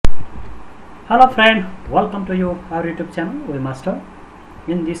Hello friend, welcome to our YouTube channel Waymaster.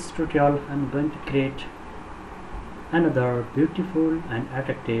 In this tutorial I am going to create another beautiful and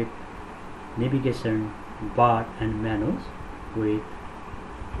attractive navigation bar and menus with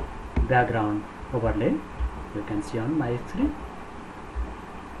background overlay. You can see on my screen.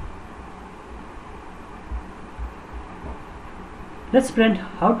 Let's print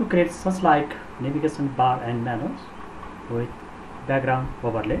how to create such like navigation bar and menus with background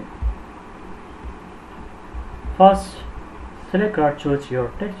overlay. First, select or choose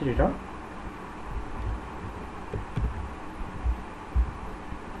your text editor.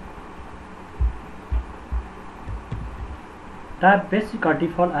 Type basic or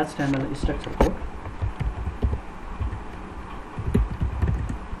default HTML structure code.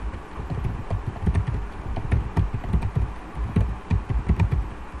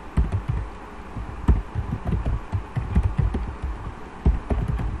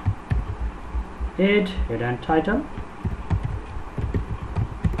 Add head and title.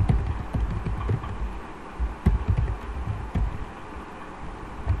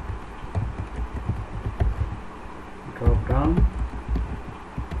 Drop down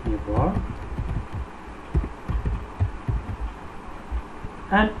new bar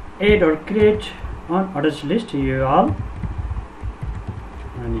and add or create on orders list URL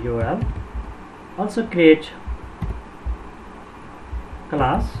and URL. Also create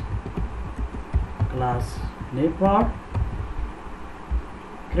class navbar,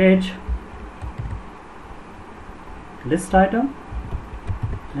 create list item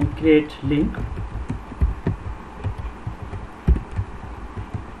and create link.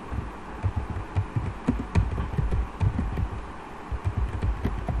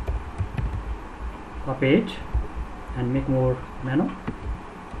 Copy it and make more menu.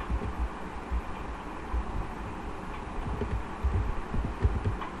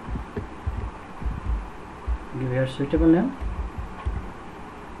 Give here suitable name.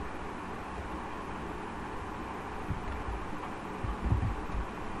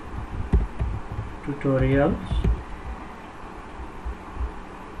 Tutorials.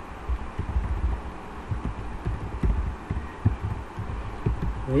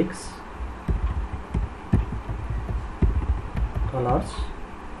 Wix. Colors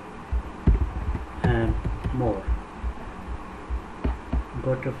and more.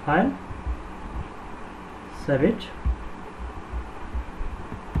 Go to file, save it,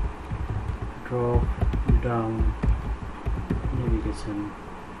 drop down navigation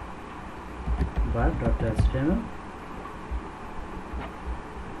bar.html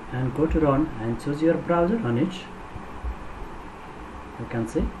and go to run and choose your browser on it. You can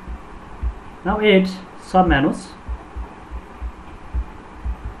see. Now add sub menus.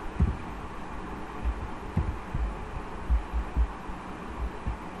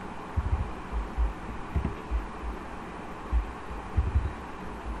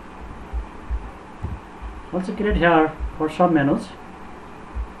 Also create here for sub menus.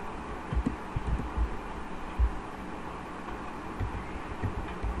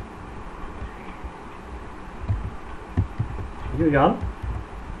 URL.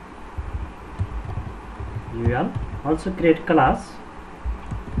 Also create class.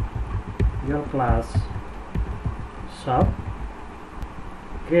 Your class sub.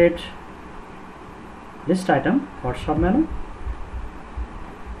 Create list item for sub menu.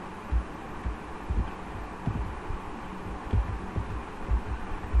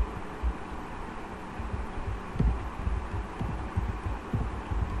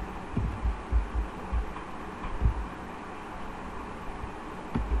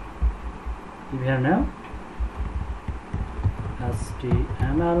 We have now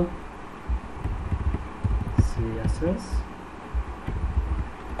HTML, CSS,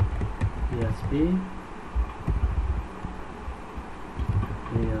 PHP,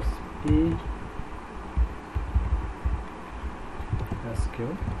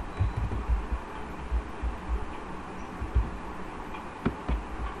 SQL.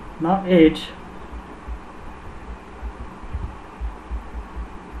 Now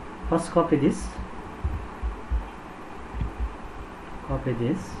first copy this,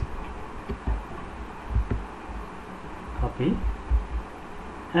 copy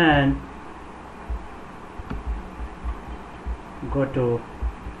and go to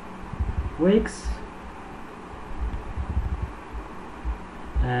Wix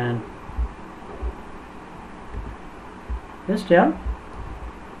and paste here.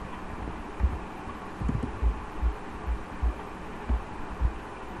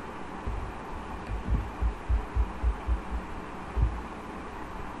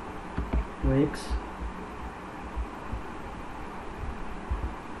 Wix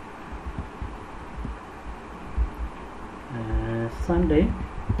Sunday,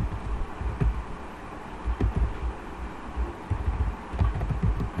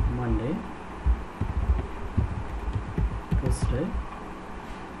 Monday, Tuesday,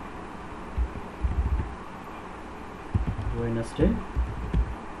 Wednesday,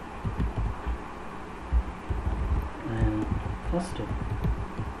 and Thursday.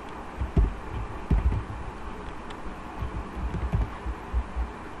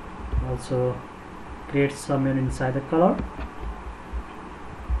 Also create some inside the color.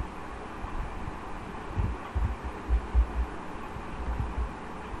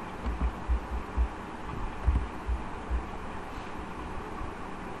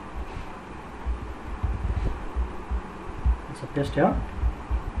 So paste here.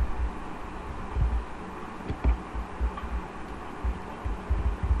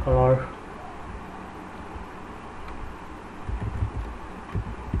 Color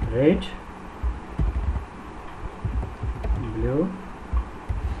red, blue,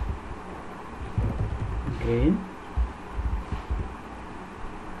 green,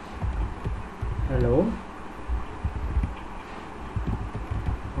 yellow,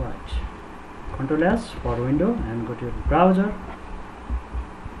 white. Ctrl S for window and go to your browser,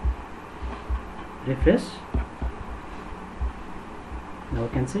 refresh. Now you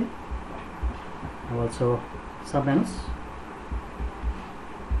can see. Now also submenus.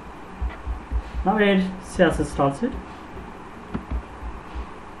 Now add CSS style sheet.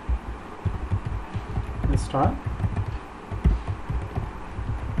 Style,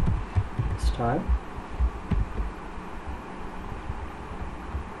 style,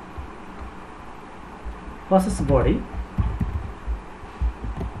 process body,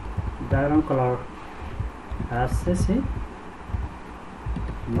 background color RCC,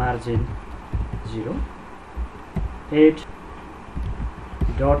 margin 0, 8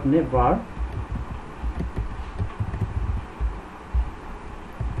 dot navbar,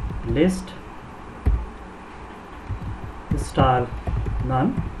 list, style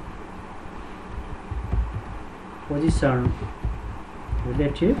none, position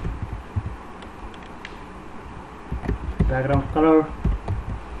relative, background color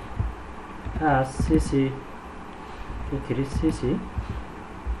as CC 3CC,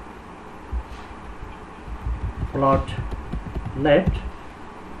 plot left,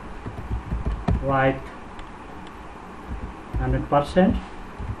 right 100%,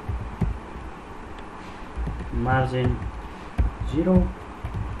 margin 0,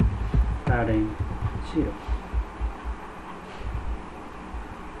 padding 0,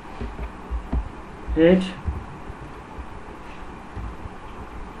 8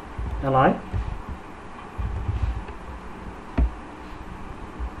 li,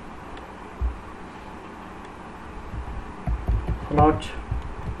 plot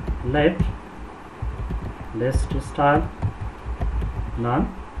left, list style none,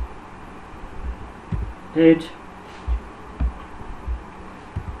 8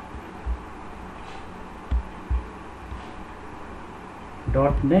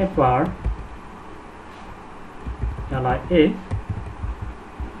 dot navbar LIA,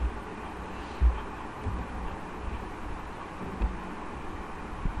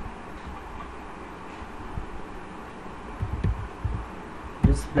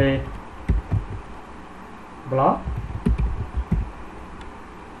 display block,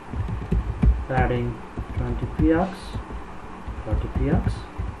 padding 20 px, 30 px,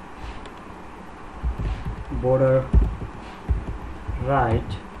 border right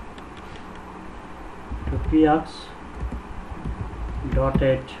to px,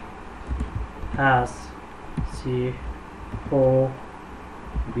 dotted as C4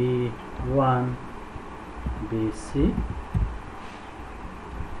 B1 BC,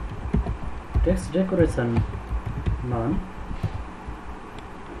 text decoration none,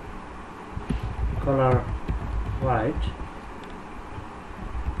 color white,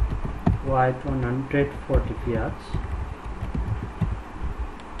 white 140 px,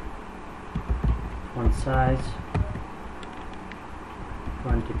 font size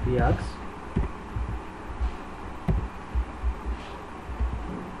 20 px,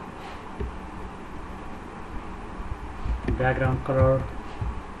 background color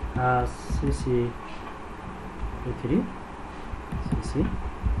as CC 3 CC,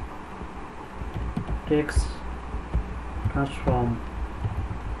 text transform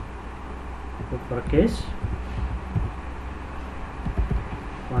uppercase,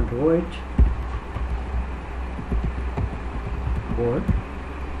 font weight, bold,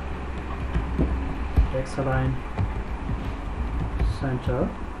 text align, center,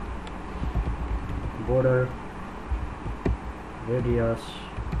 border radius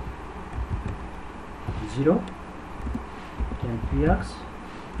 0, 10 px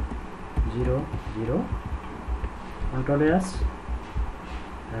 0 0, Control S,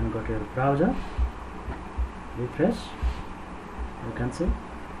 and go to your browser, refresh. You can see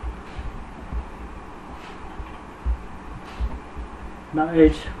now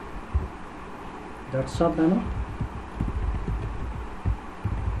edge dot sub menu.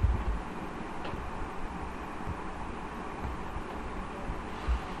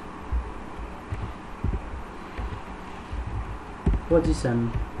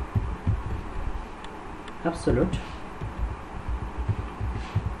 Position absolute,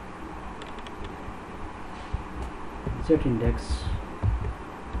 Z index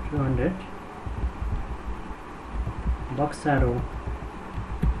 200, box arrow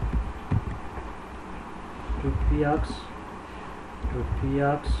to px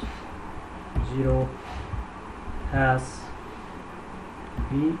 0 has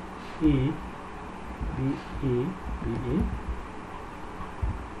be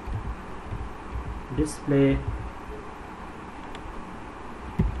display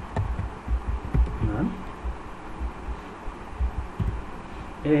none,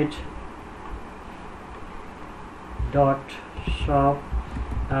 edge dot sharp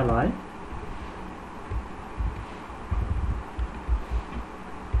ally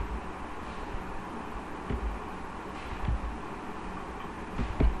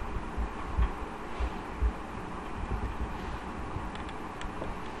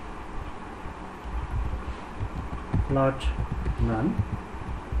plot none,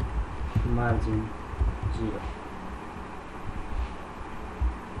 margin 0.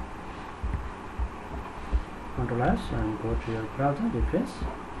 Control S and go to your browser, refresh.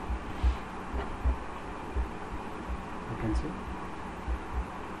 You can see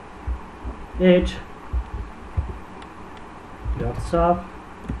edge dot sub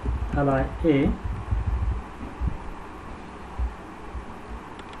ally A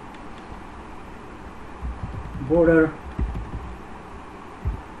border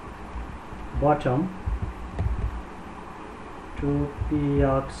bottom to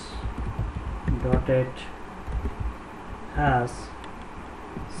px dotted as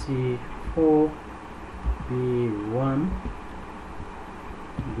C4 B1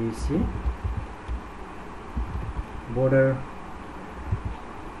 BC, border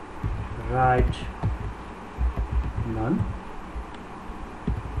right none,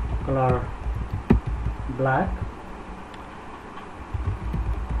 color black,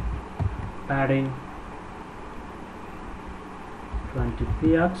 padding 20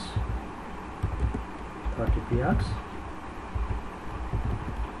 px 30 px,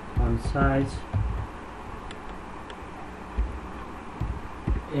 font size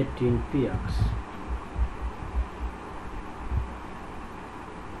 18 px.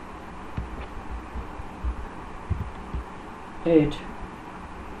 Edge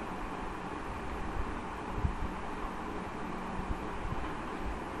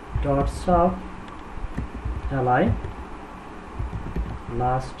dot sub ally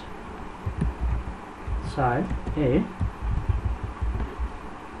last side A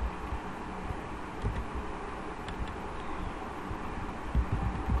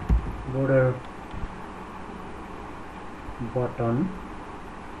border bottom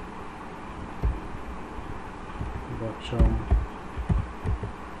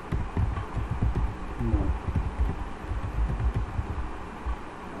no,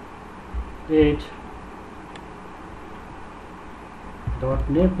 edge dot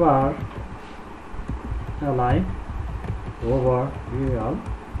navbar ally over real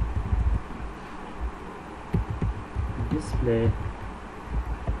display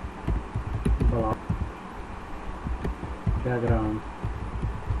black, background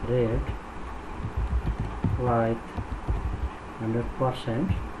red, white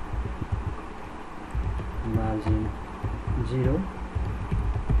 100%, margin 0,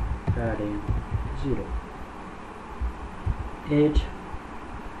 padding 0, edge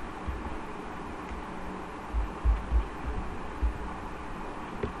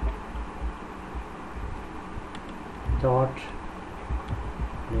dot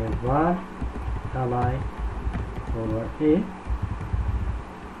navbar ally over A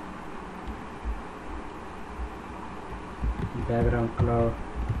background color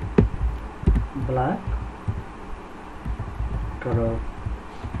black, color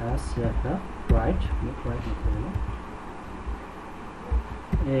as white,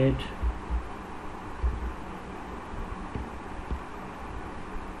 edge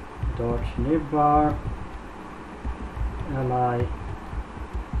dot navbar ally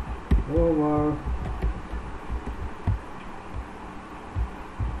over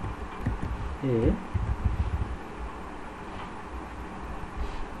A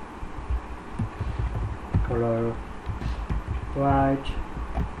color white,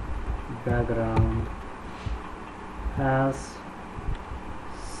 background has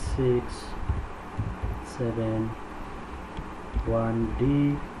 6 7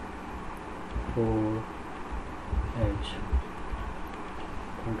 1D 4H.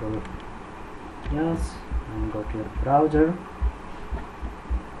 Control yes and go to your browser.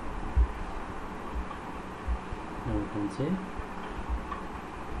 Now you can see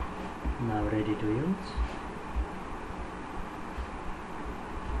now ready to use.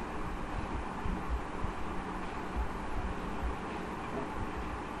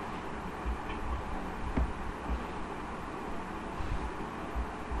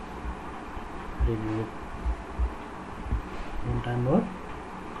 Review it one time more.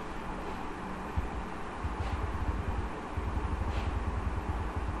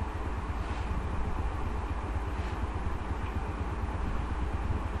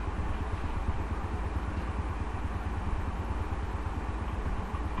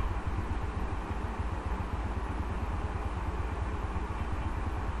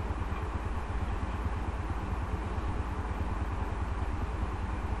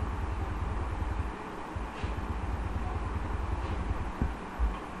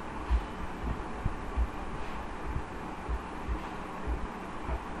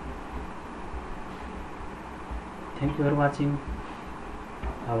 Thank you for watching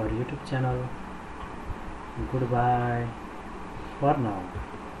our YouTube channel. Goodbye for now.